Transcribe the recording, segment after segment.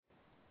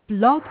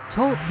Blog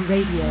Talk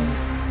Radio.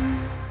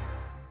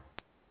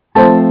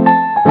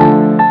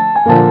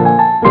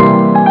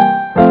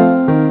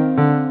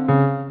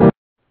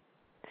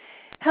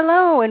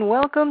 Hello and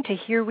welcome to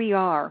Here We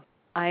Are.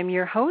 I'm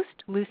your host,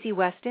 Lucy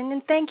Weston,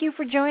 and thank you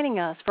for joining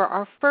us for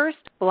our first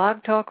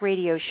Blog Talk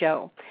Radio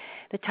show.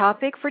 The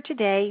topic for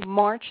today,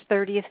 March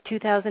 30th,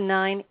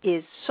 2009,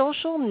 is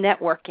social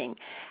networking,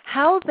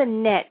 how the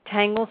net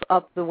tangles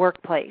up the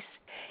workplace.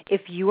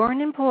 If you are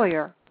an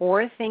employer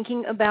or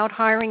thinking about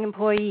hiring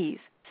employees,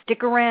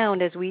 stick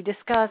around as we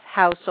discuss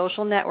how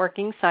social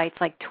networking sites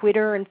like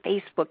Twitter and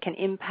Facebook can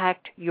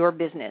impact your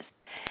business.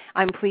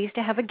 I'm pleased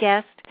to have a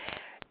guest,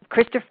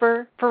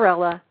 Christopher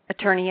Farella,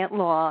 attorney at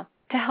law,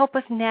 to help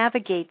us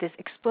navigate this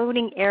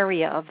exploding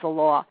area of the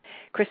law.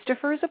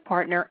 Christopher is a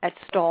partner at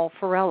Stahl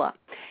Farella,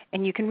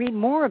 and you can read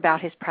more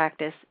about his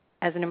practice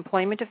as an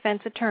employment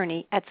defense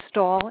attorney at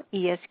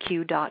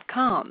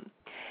stahlesq.com.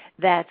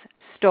 That's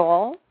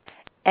Stahl,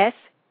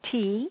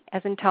 S-T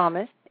as in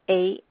Thomas,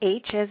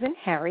 A-H as in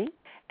Harry,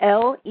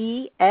 L-E-S-Q.com.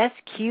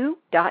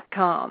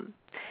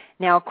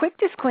 Now, a quick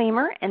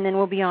disclaimer, and then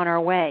we'll be on our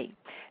way.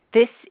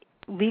 This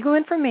legal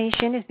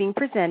information is being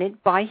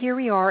presented by Here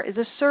We Are as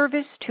a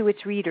service to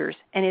its readers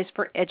and is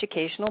for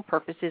educational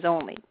purposes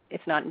only.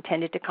 It's not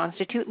intended to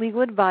constitute legal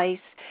advice.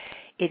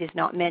 It is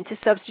not meant to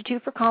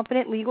substitute for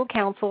competent legal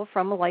counsel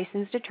from a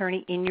licensed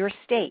attorney in your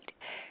state.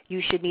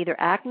 You should neither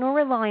act nor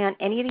rely on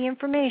any of the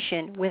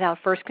information without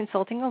first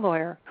consulting a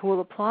lawyer who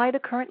will apply the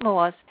current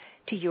laws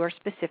to your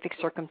specific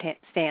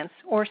circumstance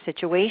or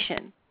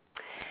situation.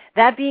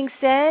 That being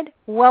said,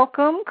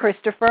 welcome,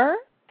 Christopher.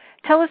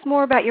 Tell us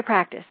more about your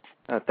practice.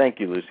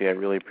 Thank you, Lucy. I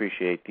really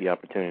appreciate the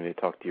opportunity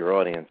to talk to your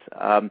audience.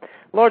 A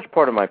large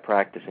part of my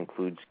practice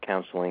includes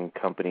counseling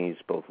companies,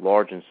 both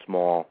large and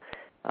small,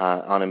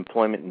 on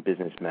employment and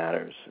business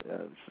matters.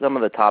 Some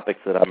of the topics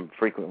that I'm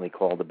frequently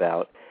called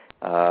about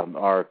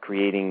are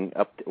creating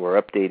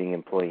or updating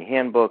employee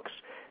handbooks,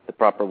 the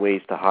proper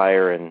ways to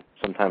hire and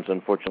sometimes,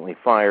 unfortunately,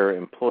 fire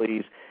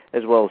employees,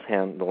 as well as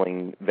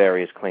handling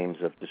various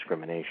claims of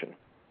discrimination.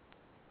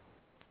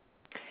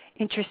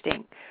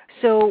 Interesting.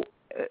 So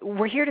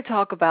we're here to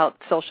talk about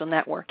social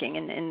networking,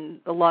 and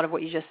a lot of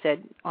what you just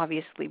said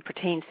obviously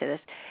pertains to this.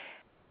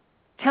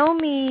 Tell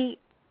me,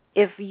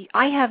 if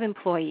I have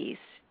employees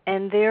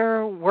and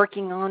they're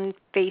working on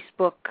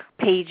Facebook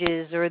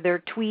pages or they're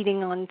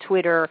tweeting on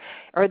Twitter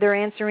or they're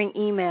answering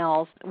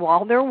emails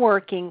while they're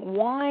working,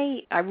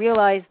 why, I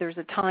realize there's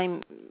a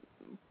time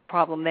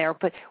problem there,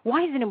 but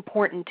why is it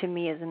important to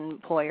me as an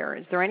employer?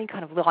 Is there any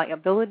kind of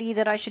liability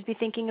that I should be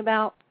thinking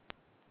about?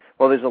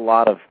 Well, there's a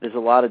lot of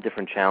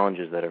different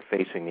challenges that are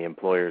facing the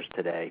employers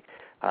today,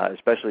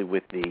 especially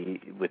with the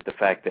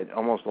fact that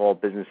almost all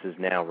businesses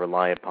now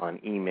rely upon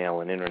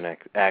email and internet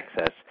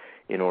access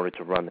in order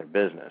to run their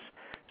business.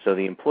 So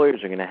the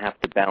employers are going to have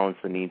to balance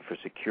the need for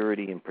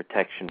security and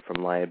protection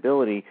from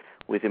liability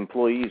with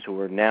employees who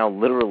are now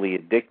literally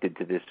addicted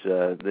to this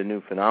the new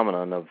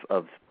phenomenon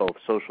of both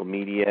social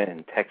media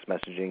and text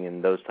messaging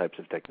and those types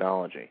of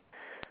technology.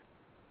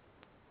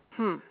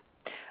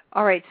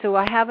 All right, so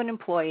I have an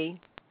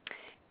employee,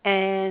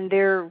 and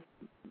they're,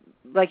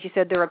 like you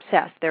said, they're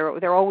obsessed.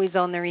 They're always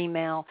on their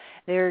email.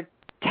 They're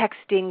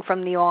texting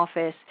from the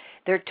office.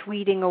 They're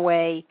tweeting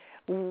away.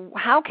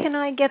 How can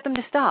I get them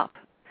to stop?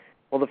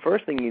 Well, the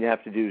first thing you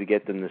have to do to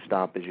get them to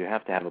stop is you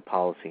have to have a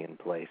policy in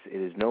place.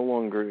 You're no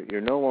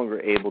longer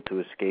able to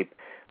escape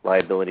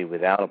liability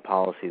without a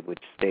policy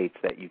which states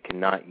that you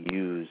cannot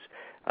use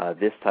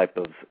this type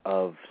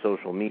of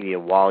social media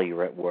while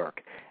you're at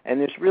work. And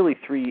there's really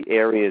three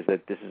areas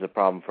that this is a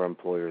problem for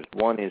employers.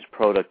 One is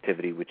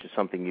productivity, which is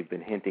something you've been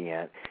hinting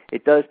at.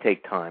 It does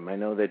take time. I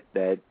know that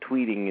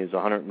tweeting is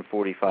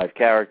 145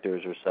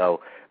 characters or so,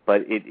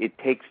 but it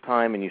takes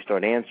time, and you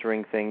start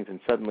answering things,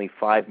 and suddenly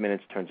 5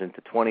 minutes turns into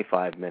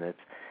 25 minutes.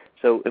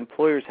 So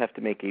employers have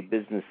to make a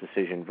business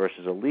decision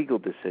versus a legal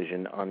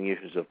decision on the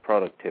issues of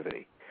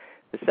productivity.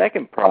 The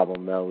second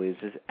problem, though, is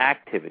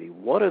activity.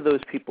 What are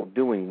those people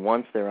doing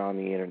once they're on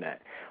the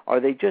Internet?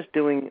 Are they just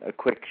doing a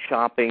quick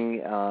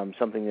shopping,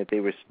 something that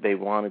they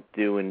want to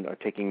do and are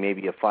taking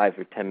maybe a 5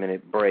 or 10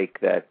 minute break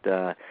that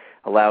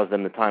allows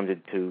them the time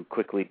to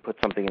quickly put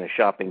something in a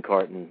shopping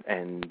cart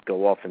and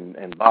go off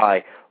and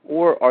buy?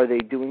 Or are they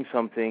doing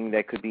something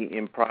that could be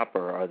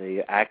improper? Are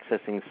they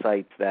accessing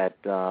sites that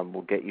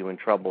will get you in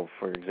trouble,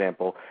 for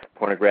example,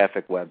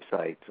 pornographic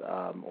websites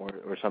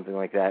or something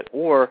like that?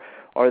 Or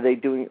are they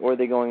going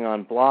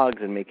on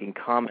blogs and making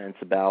comments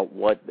about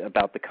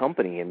the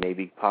company and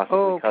maybe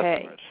possibly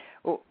customers?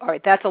 All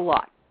right, that's a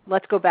lot.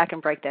 Let's go back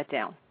and break that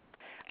down.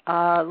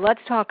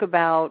 Let's talk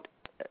about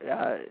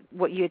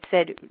what you had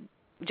said.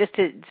 Just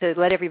to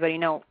let everybody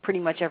know, pretty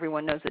much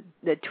everyone knows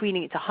that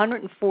tweeting, it's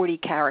 140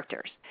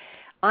 characters.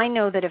 I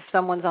know that if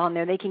someone's on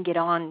there, they can get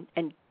on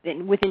and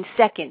within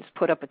seconds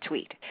put up a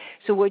tweet.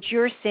 So what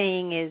you're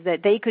saying is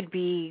that they could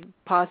be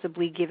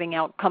possibly giving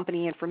out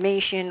company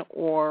information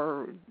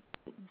or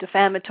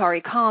defamatory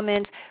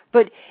comments,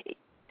 but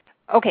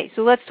Okay,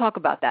 so let's talk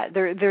about that.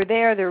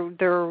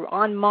 They're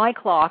on my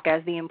clock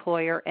as the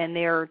employer, and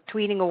they're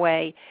tweeting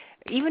away.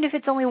 even if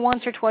it's only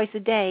once or twice a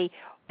day,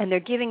 and they're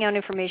giving out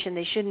information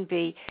they shouldn't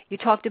be. You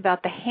talked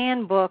about the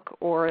handbook,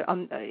 or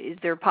is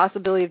there a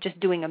possibility of just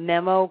doing a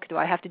memo? Do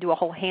I have to do a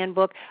whole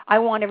handbook? I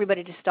want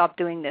everybody to stop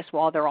doing this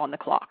while they're on the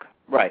clock.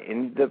 Right,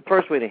 and the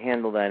first way to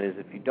handle that is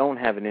if you don't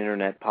have an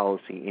Internet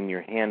policy in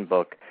your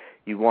handbook,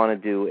 you want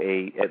to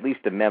do at least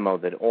a memo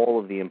that all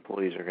of the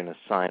employees are going to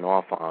sign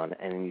off on,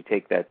 and then you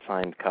take that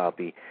signed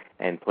copy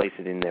and place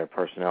it in their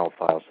personnel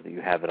file so that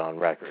you have it on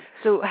record.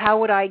 So how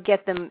would I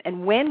get them,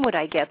 and when would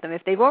I get them?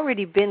 If they've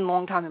already been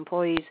long-time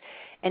employees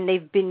and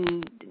they've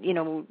been,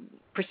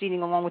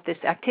 proceeding along with this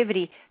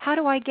activity, how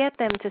do I get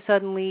them to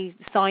suddenly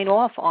sign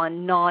off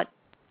on not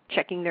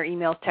checking their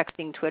emails,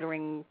 texting,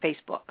 Twittering,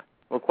 Facebook?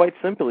 Well, quite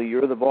simply,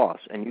 you're the boss,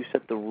 and you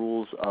set the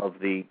rules of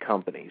the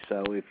company.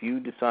 So if you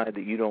decide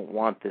that you don't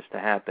want this to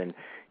happen,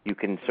 you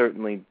can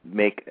certainly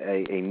make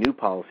a new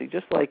policy.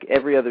 Just like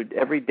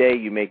every day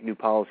you make new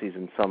policies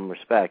in some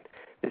respect,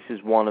 this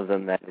is one of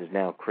them that is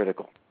now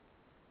critical.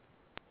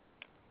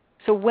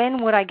 So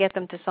when would I get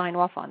them to sign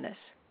off on this?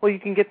 Well, you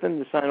can get them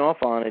to sign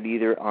off on it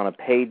either on a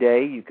pay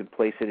day. You could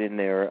place it in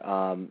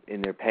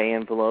their pay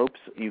envelopes.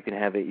 You can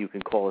have it. You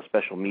can call a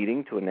special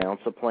meeting to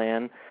announce a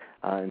plan.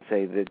 And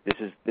say that this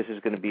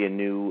is going to be a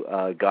new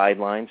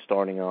guideline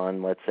starting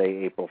on, let's say,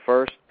 April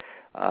 1st,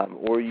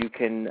 or you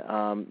can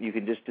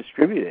just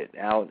distribute it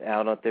out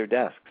at their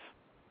desks.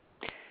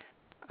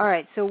 All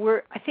right.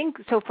 So I think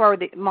so far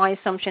my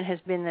assumption has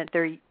been that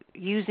they're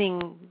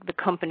using the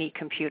company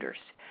computers.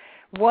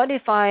 What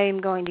if I'm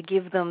going to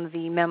give them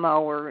the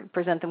memo or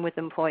present them with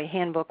the employee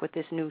handbook with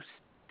this new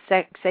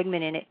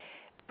segment in it,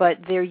 but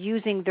they're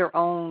using their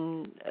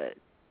own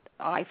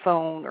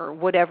iPhone or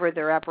whatever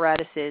their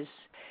apparatus is,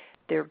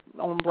 their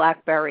own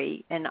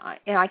BlackBerry, and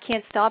I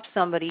can't stop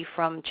somebody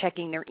from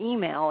checking their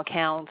email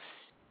accounts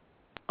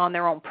on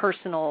their own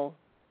personal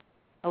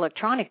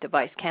electronic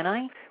device, can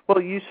I?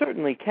 Well, you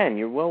certainly can.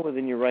 You're well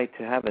within your right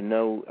to have a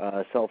no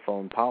cell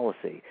phone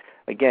policy.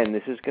 Again,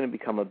 this is going to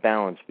become a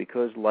balance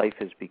because life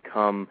has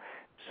become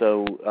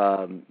so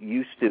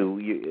used to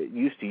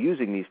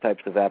using these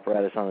types of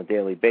apparatus on a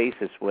daily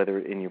basis, whether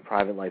in your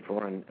private life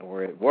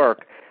or at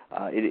work.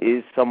 It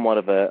is somewhat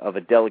of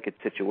a delicate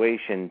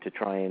situation to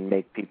try and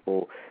make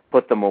people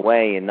put them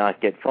away and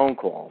not get phone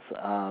calls.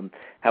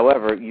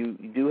 However, you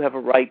do have a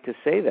right to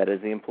say that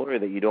as the employer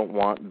that you don't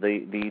want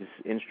these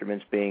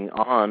instruments being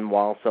on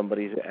while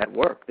somebody's at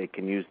work. They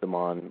can use them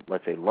on,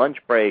 let's say, lunch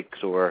breaks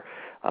or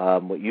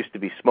what used to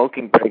be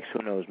smoking breaks.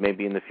 Who knows?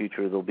 Maybe in the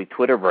future there'll be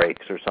Twitter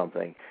breaks or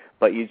something.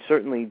 But you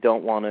certainly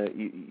don't want to.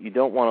 You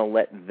don't want to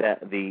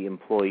let the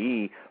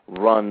employee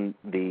run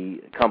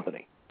the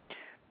company.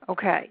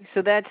 Okay,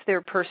 so that's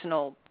their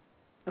personal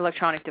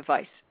electronic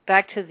device.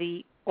 Back to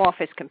the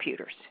office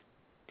computers.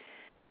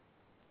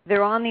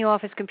 They're on the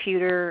office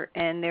computer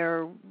and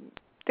they're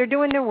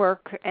doing their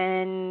work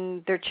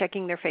and they're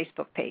checking their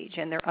Facebook page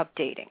and they're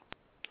updating.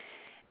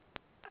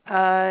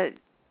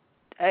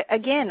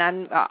 Again,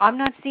 I'm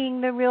not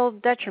seeing the real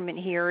detriment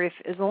here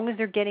as long as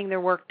they're getting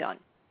their work done.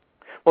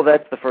 Well,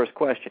 that's the first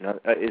question.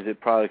 Is it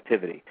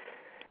productivity?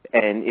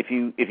 And if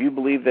you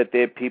believe that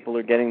people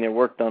are getting their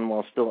work done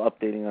while still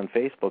updating on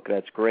Facebook,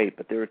 that's great.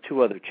 But there are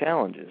two other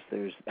challenges.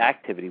 There's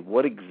activity.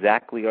 What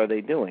exactly are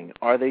they doing?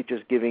 Are they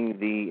just giving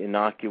the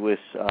innocuous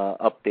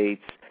updates,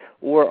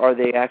 or are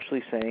they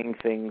actually saying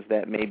things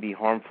that may be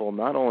harmful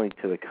not only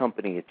to the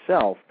company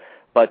itself,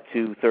 but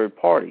to third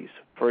parties?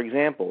 For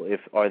example,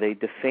 are they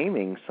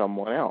defaming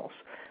someone else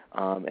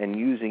and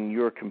using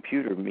your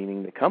computer,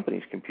 meaning the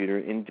company's computer,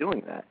 in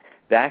doing that?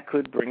 That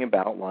could bring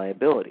about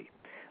liability.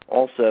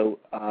 Also,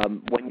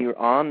 when you're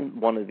on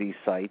one of these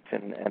sites,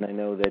 and I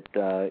know that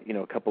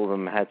a couple of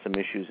them had some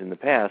issues in the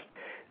past,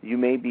 you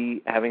may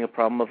be having a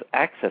problem of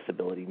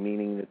accessibility,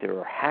 meaning that there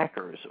are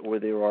hackers or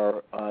there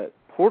are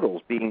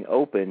portals being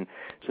open,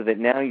 so that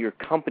now your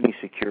company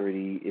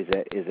security is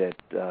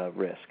at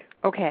risk.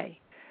 Okay.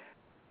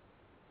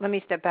 Let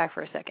me step back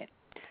for a second.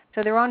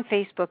 So they're on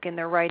Facebook and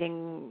they're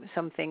writing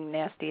something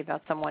nasty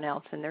about someone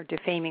else and they're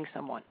defaming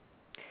someone.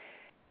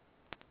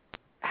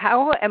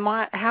 How am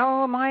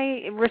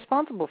I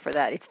responsible for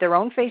that? It's their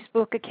own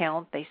Facebook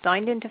account. They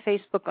signed into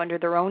Facebook under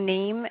their own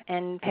name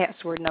and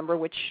password number,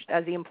 which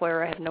as the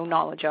employer I have no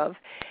knowledge of,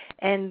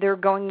 and they're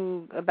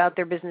going about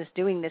their business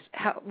doing this.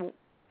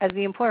 As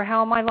the employer,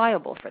 how am I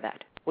liable for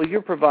that? Well,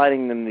 you're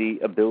providing them the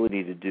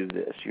ability to do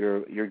this.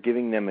 You're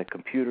giving them a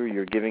computer.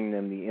 You're giving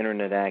them the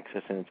Internet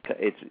access, and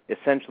it's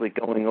essentially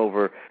going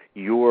over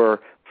your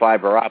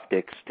fiber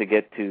optics to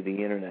get to the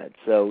Internet.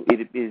 So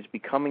it is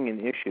becoming an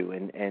issue,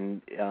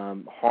 and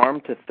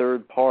harm to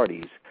third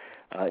parties,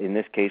 in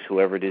this case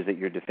whoever it is that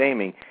you're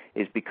defaming,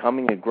 is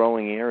becoming a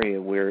growing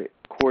area where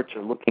courts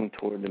are looking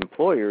toward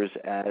employers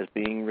as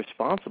being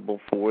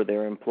responsible for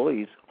their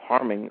employees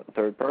harming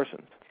third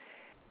persons.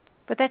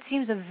 But that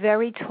seems a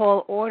very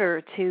tall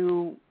order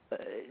to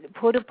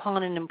put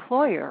upon an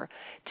employer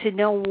to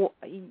know.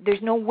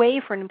 There's no way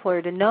for an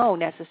employer to know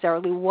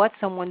necessarily what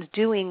someone's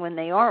doing when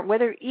they are,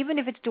 even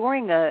if it's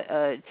during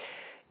a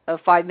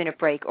 5-minute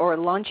break or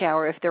a lunch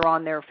hour if they're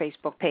on their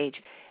Facebook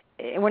page.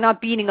 we're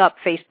not beating up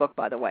Facebook,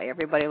 by the way.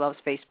 Everybody loves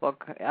Facebook.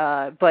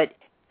 But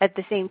at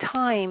the same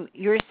time,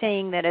 you're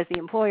saying that as the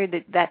employer,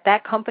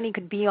 that company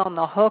could be on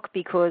the hook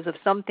because of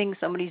something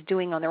somebody's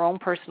doing on their own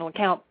personal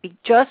account,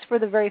 just for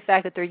the very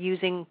fact that they're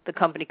using the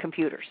company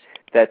computers.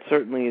 That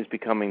certainly is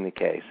becoming the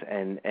case.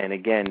 And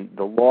again,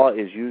 the law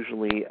is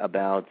usually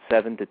about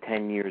 7 to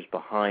 10 years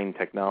behind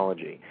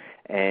technology.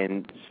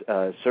 And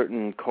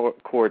certain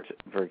courts,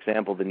 for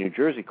example, the New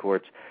Jersey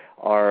courts,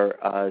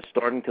 are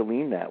starting to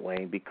lean that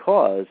way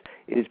because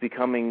it is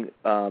becoming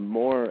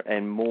more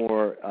and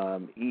more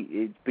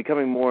it's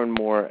becoming more and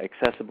more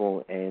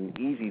accessible and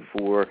easy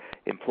for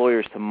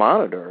employers to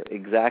monitor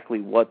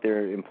exactly what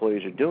their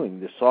employees are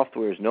doing. The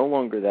software is no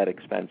longer that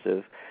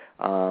expensive,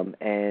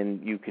 and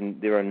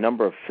there are a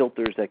number of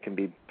filters that can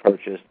be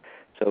purchased.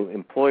 So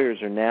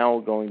employers are now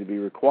going to be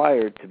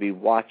required to be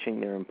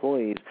watching their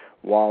employees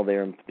while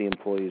the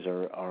employees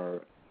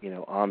are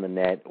on the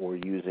net or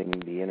using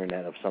the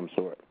internet of some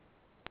sort.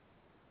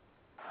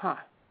 Huh.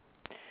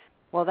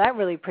 Well, that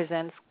really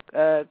presents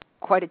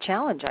quite a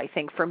challenge, I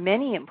think, for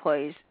many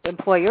employers,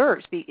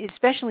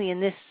 especially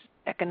in this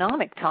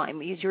economic time.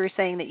 Because you were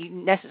saying that you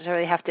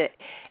necessarily have to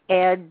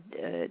add,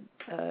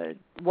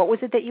 what was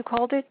it that you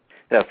called it?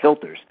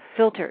 Filters.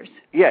 Filters.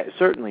 Yeah,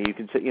 certainly. You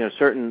can say,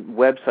 certain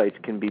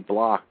websites can be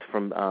blocked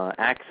from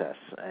access,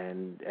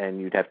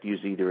 and you'd have to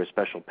use either a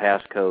special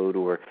passcode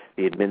or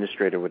the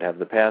administrator would have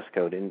the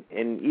passcode.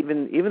 And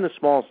even the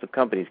smallest of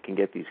companies can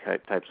get these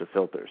types of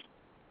filters.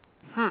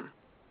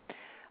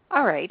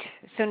 All right.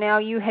 So now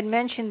you had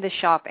mentioned the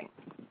shopping.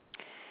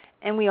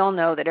 And we all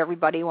know that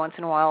everybody once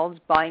in a while is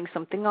buying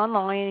something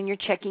online and you're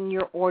checking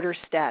your order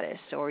status,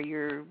 or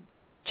you're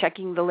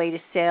checking the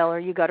latest sale, or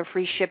you got a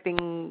free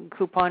shipping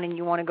coupon and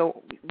you want to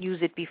go use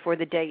it before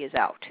the day is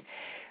out.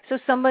 So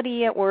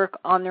somebody at work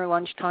on their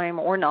lunchtime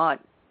or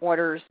not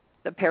orders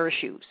a pair of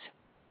shoes.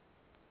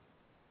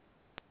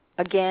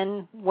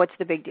 Again, what's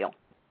the big deal?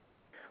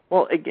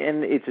 Well,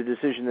 again, it's a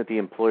decision that the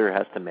employer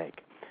has to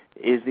make.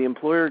 Is the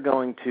employer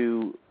going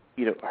to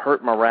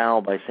hurt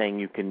morale by saying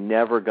you can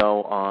never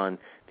go on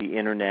the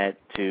internet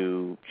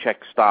to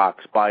check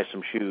stocks, buy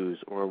some shoes,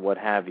 or what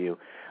have you?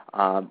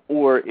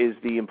 Or is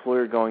the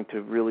employer going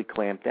to really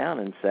clamp down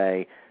and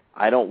say,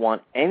 I don't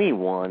want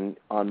anyone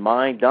on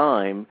my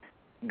dime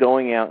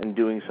going out and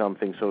doing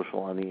something social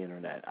on the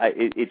internet?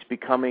 It's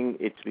becoming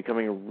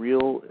a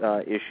real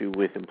issue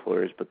with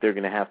employers, but they're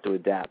going to have to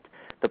adapt.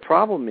 The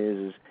problem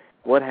is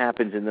what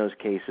happens in those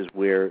cases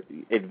where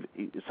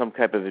some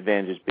type of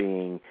advantage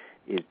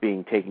is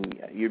being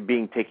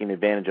taken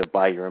advantage of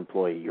by your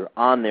employee. You're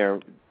on there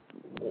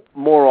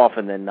more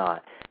often than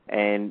not,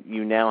 and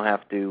you now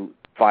have to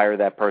fire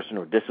that person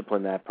or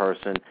discipline that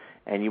person,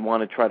 and you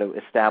want to try to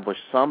establish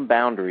some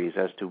boundaries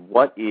as to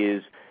what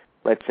is,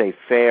 let's say,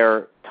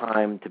 fair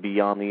time to be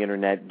on the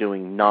internet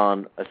doing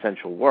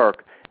non-essential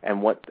work,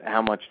 and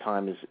how much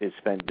time is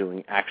spent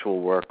doing actual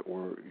work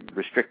or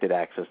restricted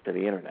access to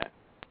the internet.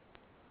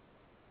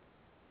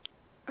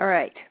 All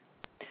right.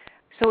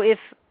 So if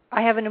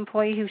I have an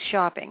employee who's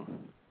shopping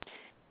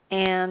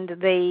and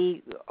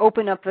they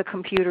open up the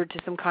computer to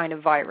some kind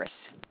of virus,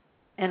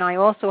 and I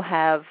also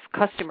have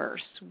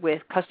customers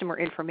with customer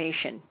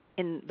information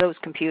in those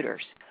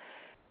computers,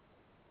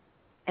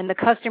 and the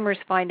customers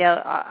find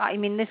out,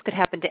 this could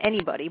happen to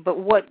anybody, but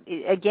what,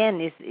 again,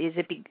 is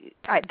it,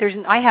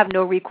 I have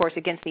no recourse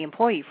against the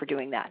employee for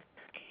doing that.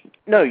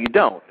 No, you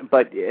don't.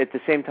 But at the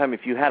same time,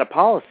 if you had a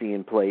policy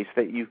in place,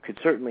 that you could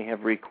certainly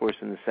have recourse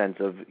in the sense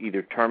of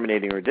either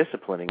terminating or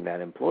disciplining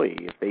that employee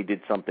if they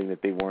did something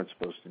that they weren't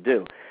supposed to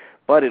do.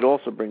 But it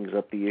also brings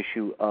up the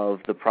issue of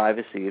the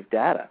privacy of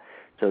data.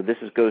 So this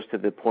goes to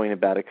the point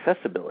about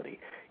accessibility.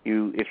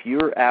 If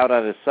you're out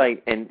at a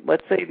site, and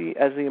let's say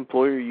as the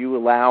employer you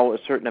allow a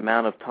certain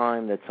amount of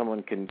time that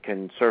someone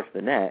can surf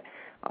the net,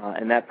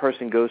 and that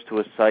person goes to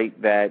a site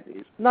that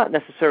is not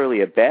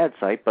necessarily a bad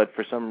site, but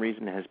for some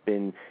reason has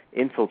been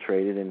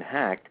infiltrated and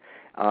hacked,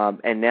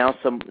 and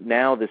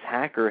now this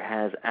hacker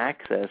has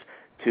access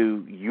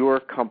to your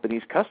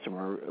company's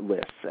customer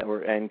lists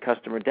and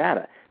customer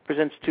data. It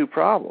presents two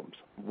problems.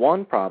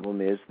 One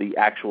problem is the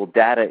actual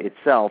data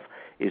itself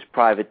is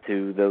private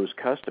to those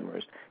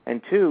customers.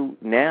 And two,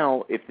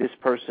 now if this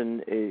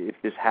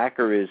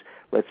hacker is,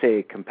 let's say,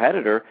 a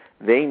competitor,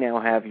 they now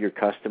have your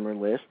customer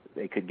list.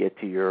 They could get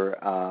to your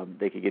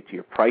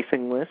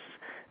pricing lists.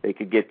 They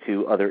could get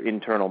to other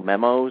internal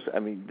memos.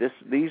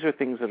 These are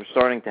things that are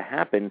starting to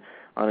happen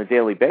on a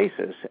daily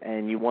basis,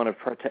 and you want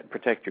to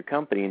protect your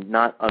company and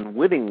not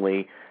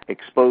unwittingly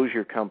expose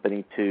your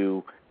company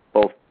to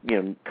both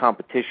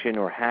competition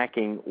or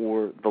hacking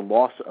or the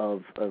loss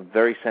of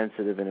very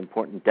sensitive and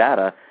important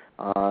data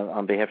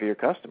on behalf of your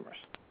customers.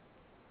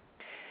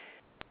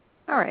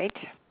 All right.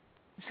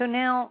 So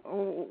now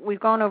we've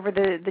gone over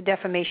the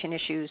defamation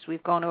issues.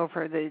 We've gone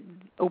over the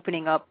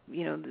opening up,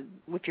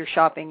 with your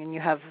shopping and you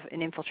have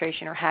an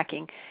infiltration or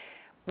hacking.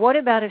 What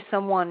about if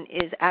someone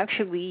is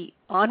actually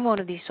on one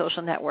of these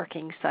social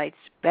networking sites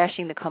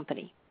bashing the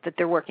company that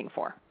they're working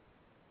for?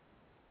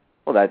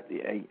 Well,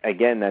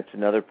 that's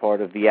another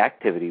part of the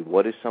activity.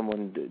 What is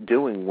someone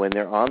doing when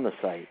they're on the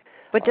site?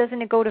 But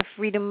doesn't it go to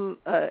freedom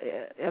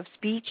of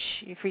speech?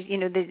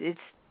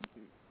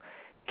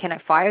 Can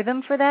I fire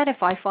them for that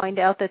if I find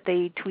out that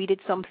they tweeted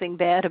something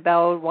bad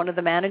about one of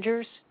the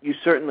managers? You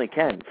certainly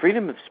can.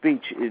 Freedom of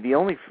speech is the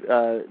only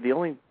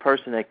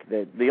person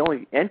the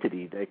only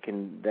entity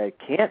that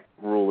can't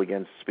rule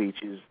against speech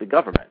is the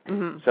government.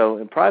 Mm-hmm. So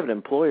a private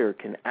employer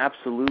can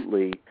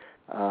absolutely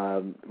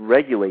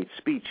regulate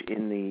speech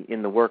in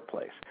the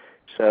workplace.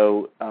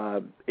 So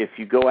if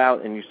you go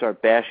out and you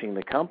start bashing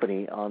the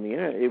company on the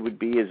internet, it would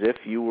be as if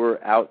you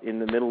were out in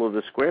the middle of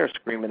the square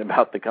screaming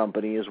about the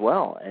company as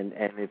well. And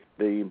if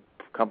the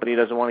company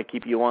doesn't want to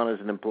keep you on as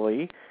an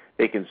employee,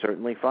 they can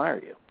certainly fire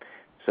you.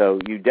 So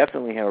you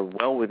definitely are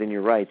well within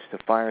your rights to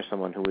fire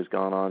someone who has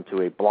gone on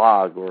to a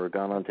blog or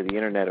gone onto the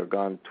internet or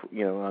gone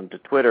onto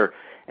Twitter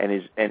and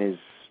is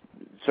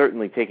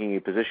certainly taking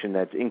a position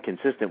that's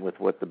inconsistent with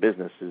what the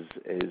business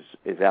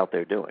is out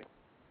there doing.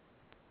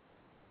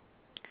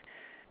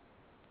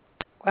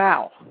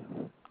 Wow.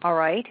 All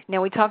right. Now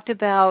we talked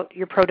about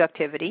your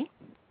productivity,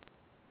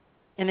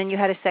 and then you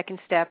had a second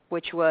step,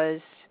 which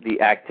was the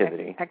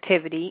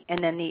activity,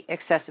 and then the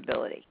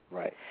accessibility.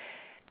 Right.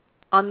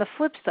 On the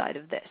flip side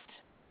of this,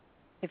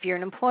 if you're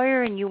an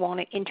employer and you want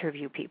to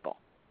interview people,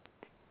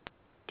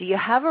 do you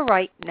have a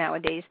right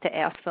nowadays to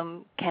ask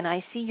them, can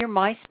I see your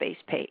MySpace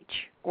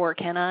page? Or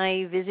can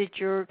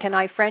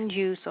I friend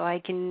you so I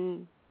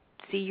can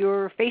see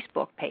your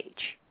Facebook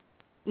page?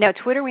 Now,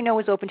 Twitter we know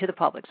is open to the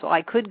public, so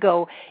I could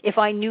go, if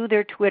I knew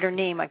their Twitter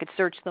name, I could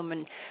search them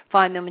and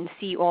find them and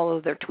see all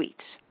of their tweets.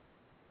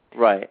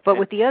 Right. But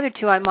with the other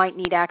two, I might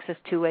need access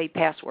to a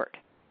password.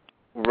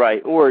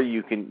 Right, or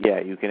you can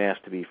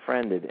ask to be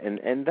friended,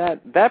 and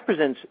that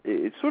presents,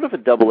 it's sort of a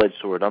double-edged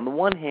sword. On the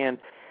one hand,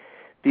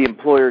 the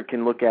employer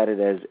can look at it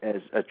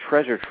as a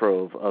treasure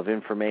trove of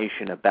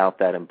information about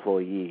that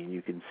employee, and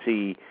you can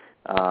see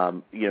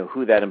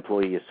who that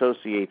employee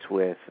associates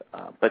with.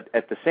 But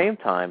at the same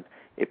time,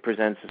 it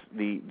presents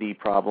the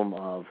problem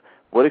of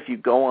what if you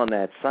go on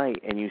that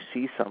site and you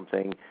see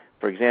something.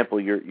 For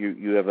example,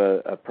 you have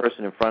a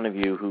person in front of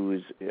you who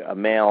is a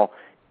male.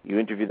 You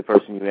interview the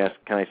person, you ask,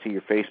 can I see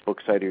your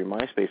Facebook site or your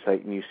MySpace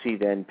site? And you see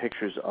then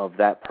pictures of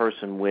that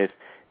person with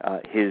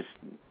his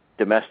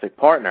domestic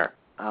partner.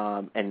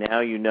 And now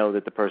you know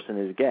that the person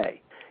is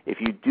gay. If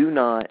you do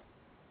not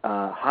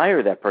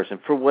hire that person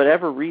for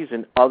whatever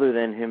reason other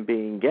than him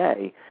being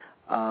gay,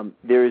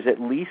 there is at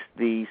least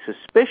the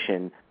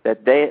suspicion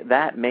that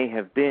that may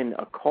have been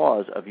a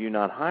cause of you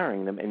not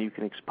hiring them, and you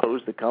can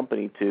expose the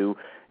company to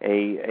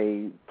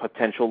a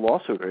potential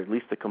lawsuit, or at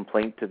least a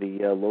complaint to the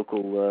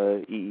local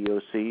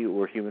EEOC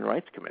or Human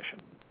Rights Commission.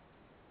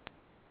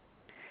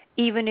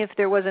 Even if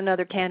there was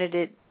another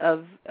candidate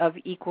of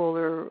equal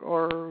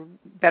or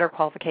better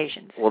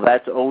qualifications. Well,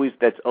 that's always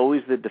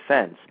the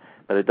defense,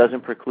 but it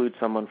doesn't preclude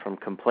someone from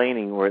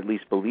complaining or at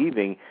least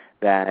believing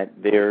that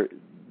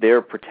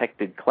their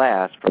protected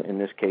class, in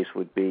this case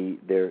would be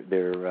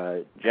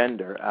their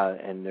gender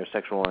and their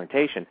sexual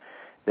orientation,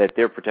 that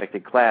their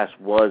protected class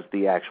was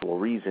the actual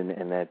reason,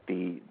 and that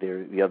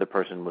the other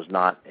person was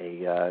not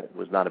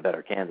a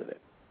better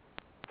candidate.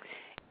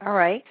 All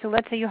right. So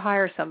let's say you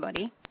hire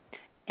somebody,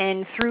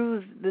 and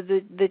through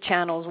the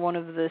channels, one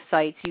of the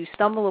sites, you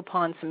stumble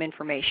upon some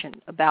information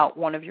about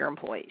one of your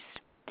employees.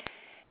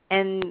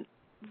 And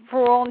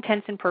for all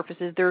intents and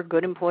purposes, they're a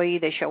good employee.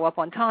 They show up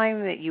on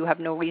time. That you have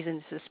no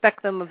reason to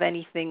suspect them of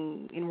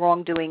anything in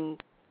wrongdoing,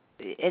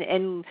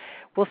 and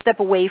we'll step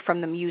away from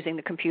them using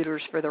the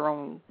computers for their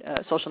own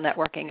social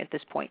networking at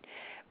this point.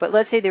 But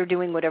let's say they're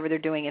doing whatever they're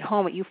doing at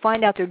home. You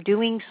find out they're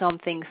doing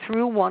something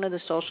through one of the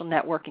social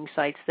networking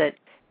sites that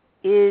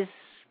is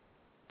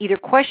either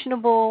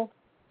questionable.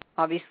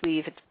 Obviously,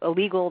 if it's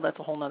illegal, that's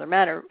a whole other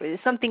matter.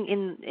 It's something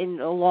in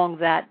along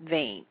that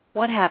vein.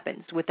 What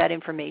happens with that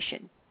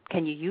information?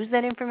 Can you use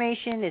that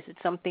information? Is it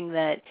something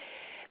that,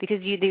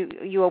 because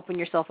you open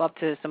yourself up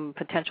to some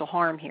potential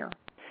harm here?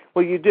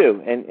 Well, you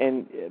do,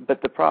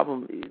 but the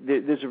problem,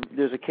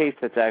 there's a case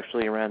that's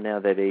actually around now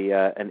that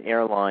an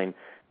airline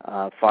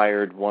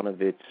fired one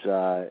of its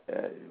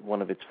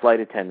flight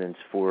attendants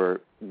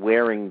for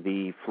wearing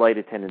the flight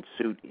attendant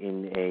suit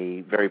in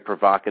a very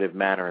provocative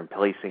manner and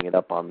placing it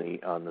up on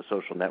the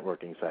social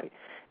networking site.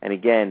 And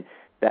again,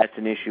 that's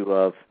an issue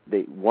of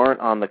they weren't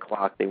on the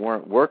clock, they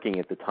weren't working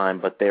at the time,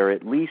 but they're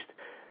at least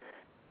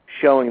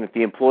showing that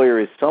the employer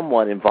is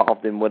somewhat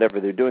involved in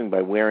whatever they're doing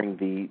by wearing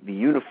the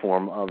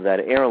uniform of that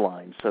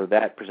airline. So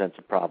that presents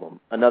a problem.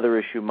 Another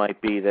issue might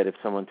be that if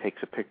someone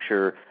takes a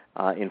picture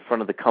in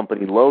front of the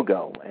company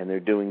logo and they're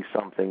doing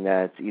something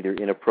that's either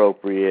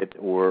inappropriate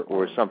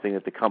or something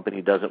that the company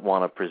doesn't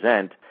want to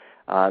present,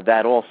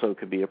 that also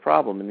could be a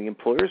problem. And the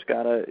employers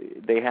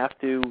they have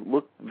to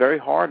look very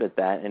hard at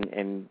that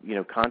and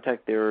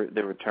contact their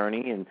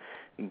attorney and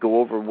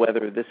go over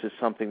whether this is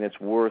something that's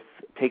worth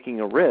taking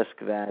a risk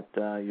that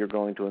you're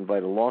going to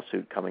invite a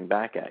lawsuit coming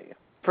back at you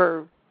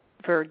for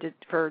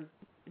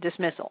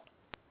dismissal.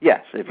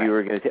 Yes, if you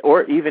were going to,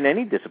 or even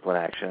any discipline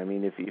action. I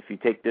mean, if you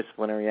take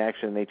disciplinary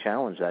action, they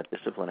challenge that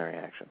disciplinary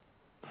action.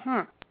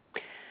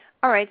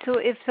 All right. So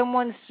if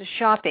someone's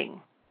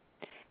shopping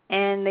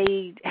and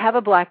they have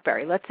a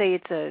BlackBerry, let's say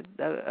it's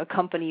a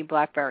company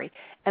BlackBerry,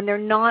 and they're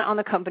not on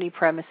the company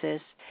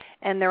premises,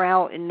 and they're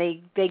out and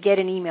they get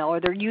an email, or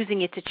they're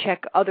using it to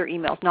check other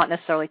emails, not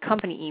necessarily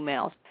company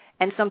emails,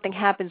 and something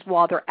happens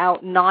while they're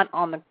out, not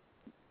on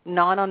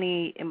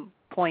the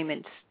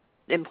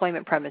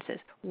employment premises,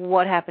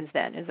 what happens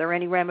then? Is there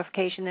any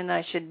ramification that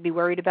I should be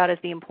worried about as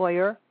the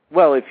employer?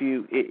 Well,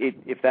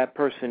 if that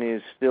person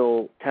is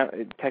still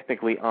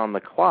technically on the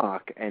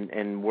clock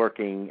and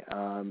working,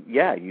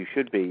 you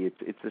should be.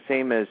 It's the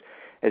same as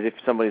if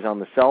somebody's on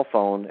the cell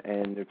phone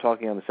and they're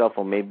talking on the cell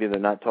phone. Maybe they're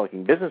not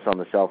talking business on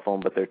the cell phone,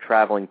 but they're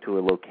traveling to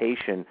a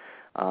location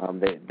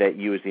that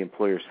you as the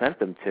employer sent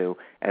them to,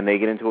 and they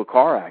get into a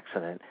car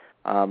accident.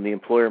 The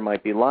employer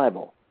might be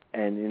liable.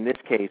 And in this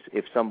case,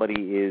 if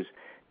somebody is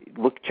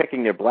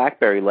checking their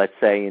BlackBerry, let's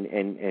say, and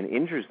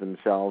injures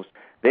themselves,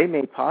 they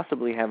may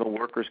possibly have a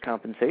workers'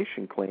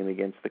 compensation claim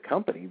against the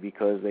company,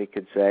 because they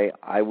could say,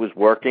 I was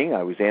working,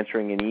 I was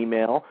answering an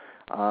email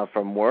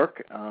from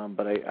work,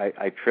 but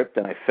I tripped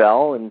and I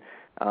fell, and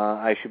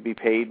I should be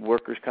paid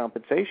workers'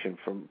 compensation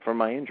for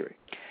my injury.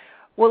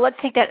 Well, let's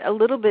take that a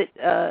little bit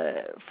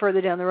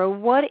further down the road.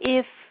 What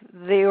if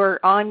they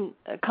were on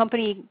a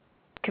company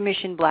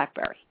commissioned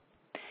BlackBerry,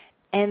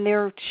 and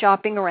they're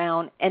shopping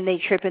around and they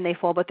trip and they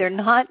fall, but they're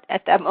not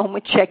at that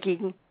moment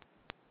checking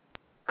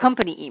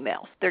company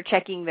emails. They're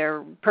checking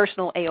their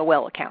personal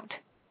AOL account.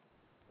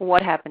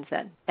 What happens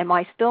then? Am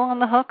I still on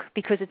the hook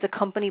because it's a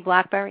company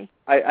BlackBerry?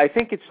 I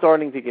think it's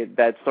starting to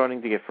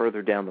get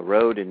further down the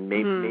road, and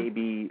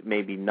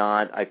maybe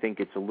not. I think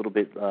it's a little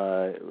bit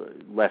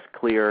less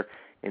clear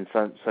in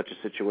such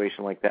a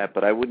situation like that.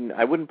 But I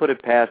wouldn't put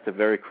it past a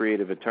very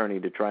creative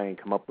attorney to try and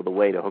come up with a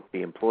way to hook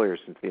the employer,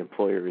 since the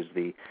employer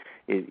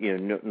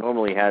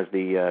normally has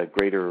the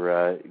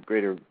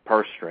greater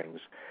purse strings.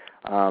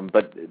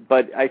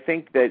 But I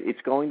think that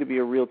it's going to be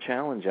a real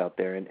challenge out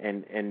there.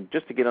 And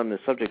just to get on the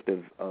subject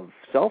of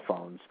cell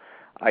phones,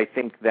 I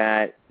think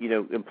that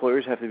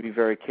employers have to be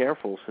very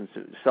careful, since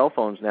cell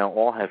phones now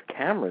all have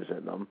cameras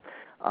in them.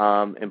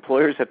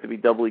 Employers have to be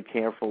doubly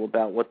careful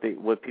about what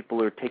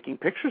people are taking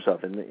pictures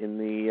of in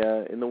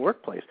the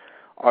workplace.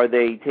 Are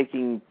they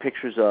taking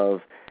pictures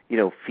of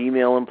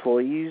female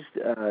employees,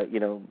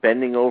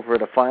 bending over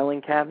at a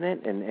filing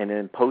cabinet and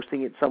then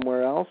posting it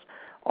somewhere else?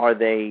 Are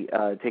they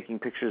taking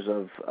pictures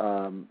of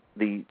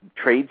the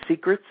trade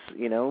secrets,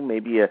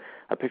 maybe a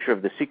picture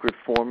of the secret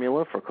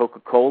formula for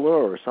Coca-Cola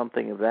or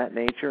something of that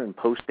nature, and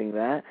posting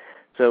that?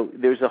 So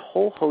there's a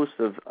whole host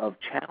of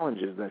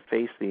challenges that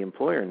face the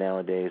employer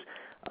nowadays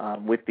as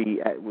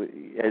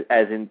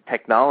in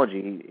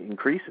technology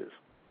increases.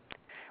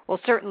 Well,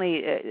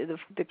 certainly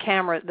the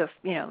camera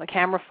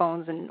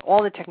phones and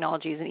all the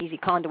technology is an easy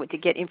conduit to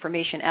get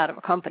information out of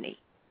a company.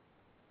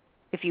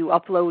 If you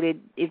uploaded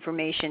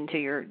information to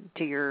your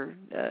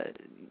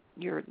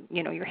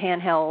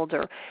handheld,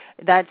 or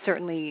that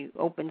certainly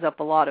opens up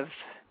a lot of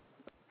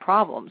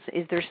problems.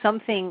 Is there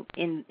something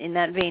in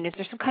that vein? Is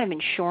there some kind of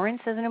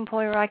insurance as an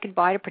employer I could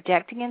buy to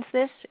protect against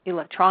this,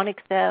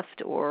 electronic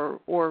theft or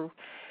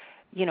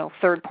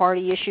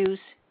third-party issues?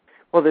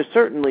 Well, there's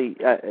certainly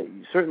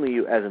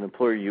you as an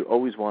employer, you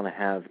always want to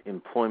have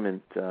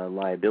employment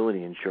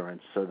liability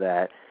insurance, so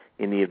that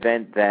in the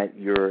event that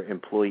your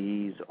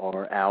employees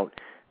are out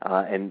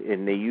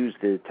and they use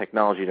the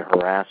technology to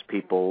harass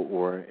people,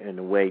 or in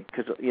a way,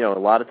 because a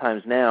lot of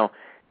times now,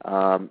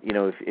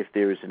 if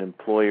there's an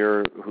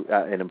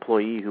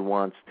employee who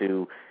wants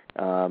to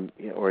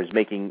or is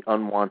making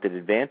unwanted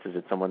advances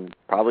at someone,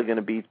 probably going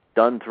to be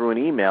done through an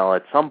email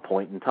at some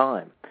point in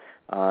time.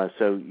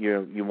 So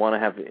you want to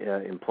have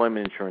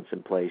employment insurance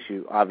in place.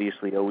 You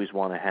obviously always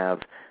want to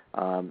have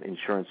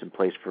insurance in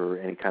place for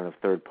any kind of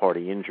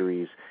third-party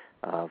injuries,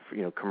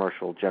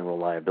 commercial general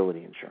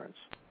liability insurance.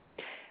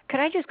 Could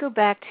I just go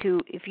back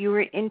to, if you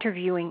were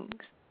interviewing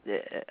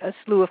a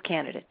slew of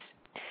candidates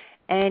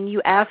and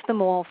you asked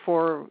them all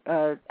for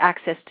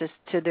access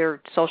to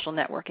their social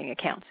networking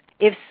accounts,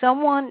 if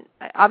someone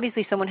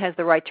has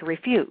the right to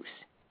refuse,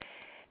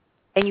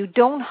 and you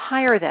don't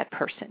hire that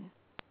person,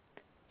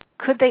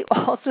 could they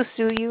also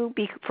sue you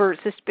for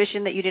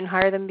suspicion that you didn't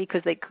hire them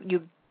because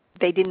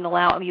they didn't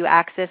allow you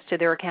access to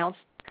their accounts?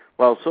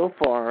 Well, so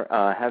far,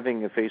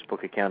 having a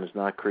Facebook account is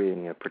not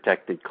creating a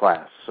protected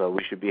class, so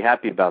we should be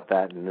happy about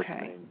that in this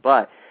vein.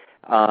 But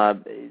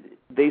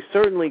they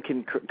certainly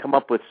can come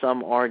up with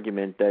some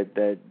argument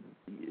that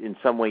in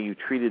some way you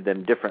treated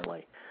them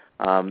differently.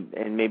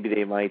 And maybe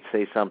they might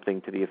say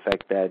something to the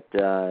effect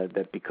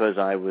that because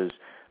I was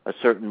a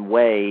certain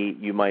way,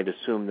 you might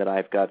assume that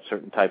I've got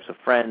certain types of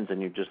friends and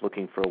you're just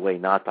looking for a way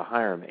not to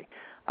hire me.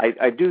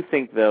 I do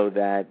think, though,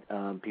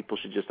 that people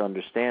should just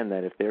understand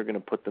that if they're going to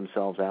put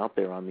themselves out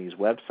there on these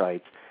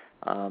websites,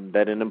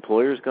 that an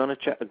employer is going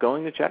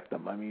to check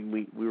them. I mean,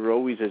 we were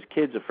always as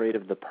kids afraid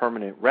of the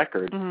permanent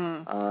record,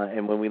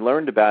 and when we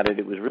learned about it,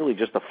 it was really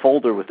just a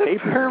folder with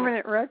paper.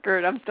 Permanent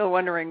record. I'm still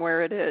wondering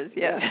where it is.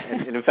 Yeah.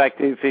 And in fact,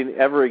 if it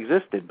ever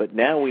existed, but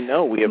now we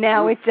know we have.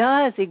 Now proof. it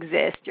does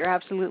exist. You're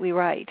absolutely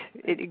right.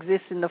 It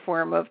exists in the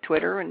form of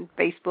Twitter and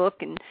Facebook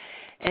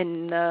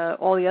and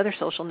all the other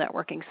social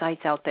networking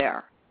sites out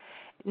there.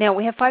 Now,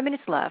 we have 5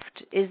 minutes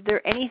left. Is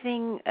there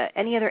anything,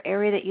 any other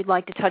area that you'd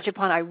like to touch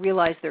upon? I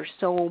realize there's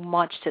so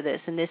much to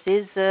this, and this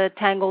is a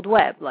tangled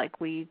web,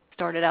 like we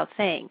started out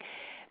saying.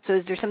 So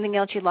is there something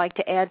else you'd like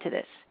to add to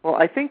this? Well,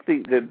 I think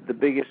the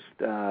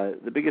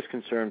biggest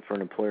concern for an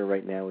employer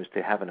right now is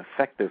to have an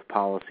effective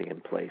policy in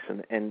place,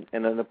 and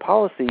the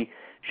policy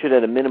should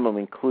at a minimum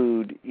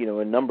include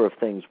a number of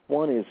things.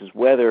 One is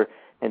whether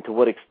and to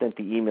what extent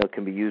the email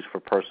can be used for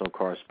personal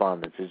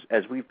correspondence.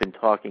 As we've been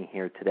talking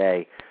here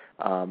today,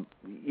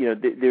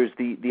 there's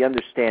the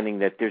understanding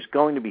that there's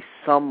going to be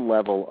some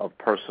level of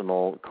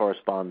personal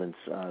correspondence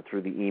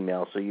through the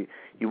email, so you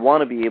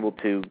want to be able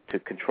to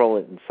control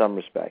it in some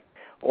respect.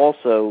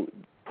 Also,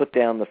 put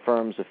down the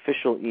firm's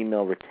official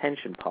email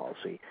retention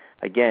policy.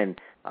 Again,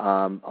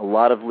 a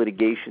lot of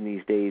litigation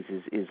these days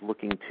is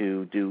looking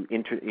to do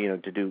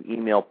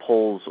email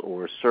polls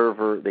or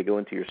server. They go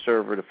into your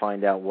server to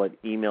find out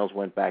what emails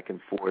went back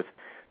and forth.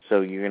 So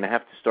you're going to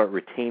have to start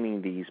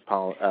retaining these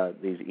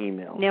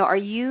emails. Now, are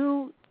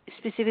you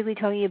specifically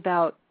talking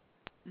about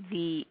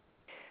the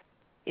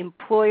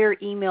employer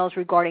emails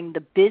regarding the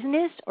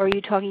business, or are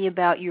you talking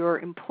about your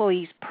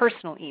employees'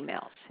 personal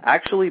emails?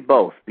 Actually,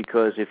 both,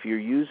 because if you're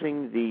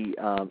using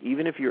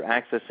even if you're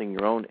accessing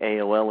your own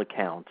AOL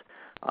account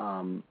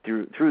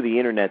through the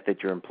internet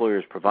that your employer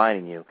is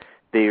providing you,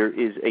 there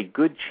is a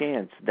good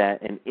chance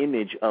that an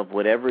image of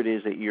whatever it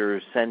is that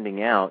you're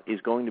sending out is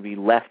going to be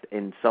left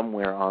in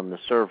somewhere on the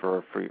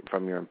server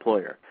from your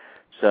employer.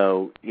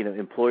 So,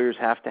 employers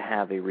have to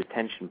have a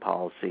retention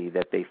policy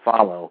that they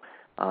follow,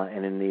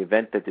 and in the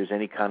event that there's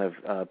any kind of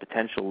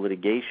potential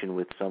litigation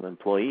with some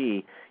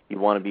employee, you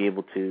want to be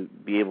able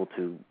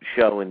to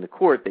show in the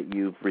court that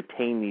you've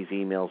retained these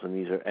emails and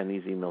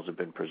these emails have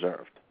been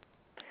preserved.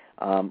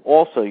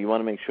 Also, you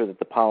want to make sure that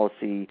the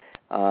policy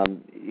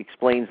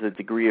explains the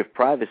degree of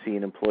privacy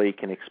an employee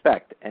can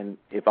expect. And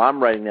if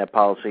I'm writing that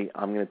policy,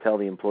 I'm going to tell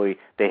the employee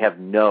they have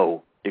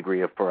no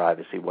degree of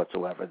privacy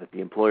whatsoever, that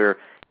the employer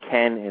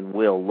can and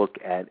will look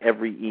at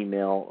every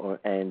email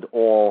and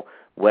all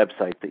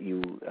websites that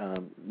you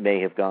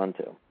may have gone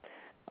to.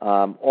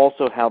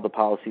 Also, how the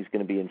policy is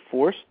going to be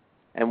enforced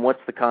and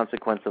what's the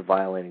consequence of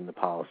violating the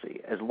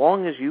policy. As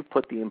long as you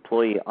put the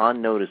employee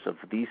on notice of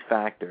these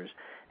factors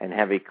and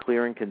have a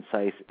clear and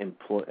concise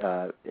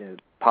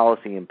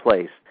policy in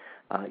place,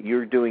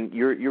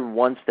 you're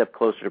one step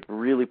closer to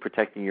really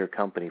protecting your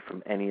company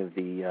from any of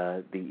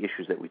the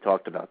issues that we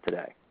talked about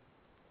today.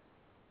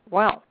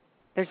 Wow,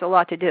 there's a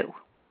lot to do.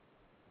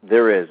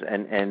 There is,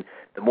 and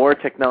the more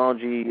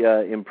technology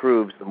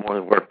improves, the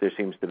more work there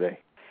seems to be.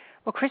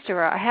 Well,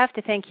 Christopher, I have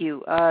to thank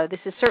you. This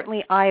is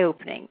certainly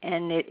eye-opening,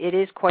 and it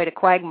is quite a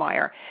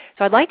quagmire.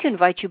 So I'd like to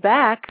invite you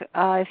back,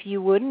 if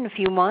you would, in a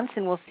few months,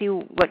 and we'll see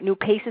what new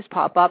cases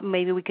pop up, and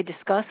maybe we could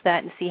discuss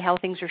that and see how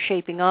things are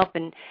shaping up,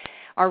 and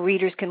our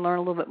readers can learn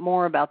a little bit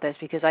more about this,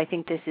 because I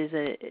think this is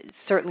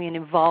certainly an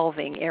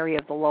evolving area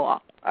of the law.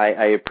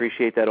 I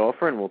appreciate that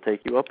offer, and we'll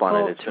take you up on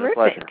it. It's terrific. been a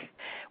pleasure.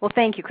 Well,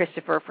 thank you,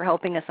 Christopher, for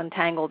helping us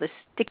untangle this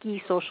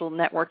sticky social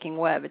networking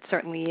web. It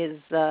certainly is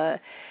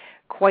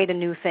quite a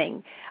new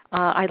thing.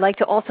 I'd like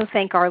to also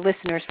thank our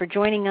listeners for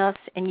joining us,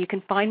 and you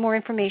can find more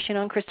information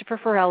on Christopher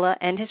Farella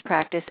and his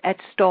practice at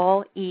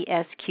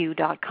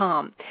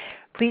stallesq.com.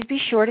 Please be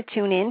sure to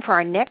tune in for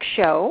our next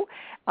show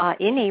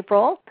in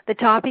April. The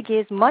topic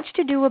is Much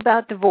to Do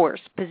About Divorce,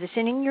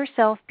 Positioning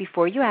Yourself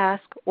Before You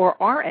Ask or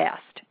Are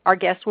Asked. Our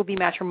guest will be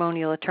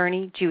matrimonial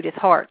attorney Judith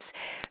Hartz,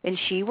 and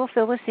she will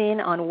fill us in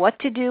on what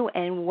to do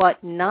and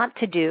what not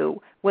to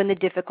do when the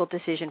difficult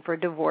decision for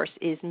divorce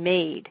is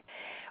made.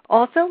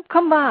 Also,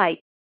 come by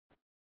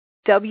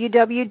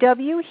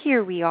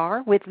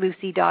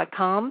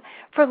www.herewewithlucy.com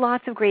for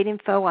lots of great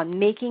info on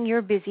making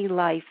your busy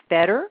life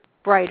better,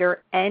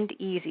 brighter, and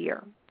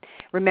easier.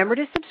 Remember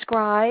to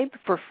subscribe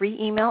for free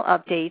email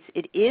updates.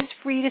 It is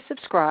free to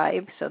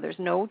subscribe, so there's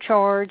no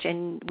charge,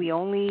 and we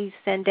only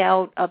send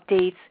out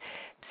updates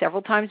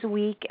several times a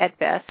week at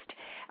best.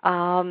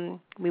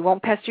 We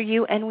won't pester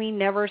you, and we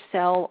never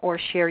sell or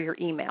share your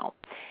email.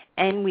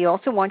 And we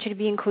also want you to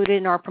be included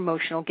in our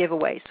promotional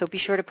giveaway, so be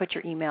sure to put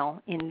your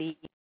email in the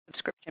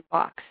subscription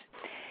box.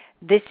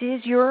 This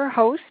is your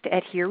host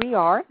at Here We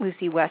Are,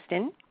 Lucy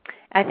Weston.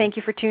 I thank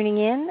you for tuning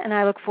in, and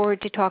I look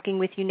forward to talking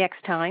with you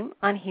next time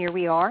on Here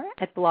We Are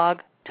at Blog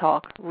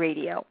Talk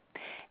Radio.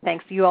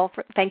 Thank you all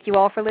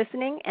for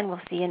listening, and we'll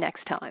see you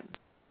next time.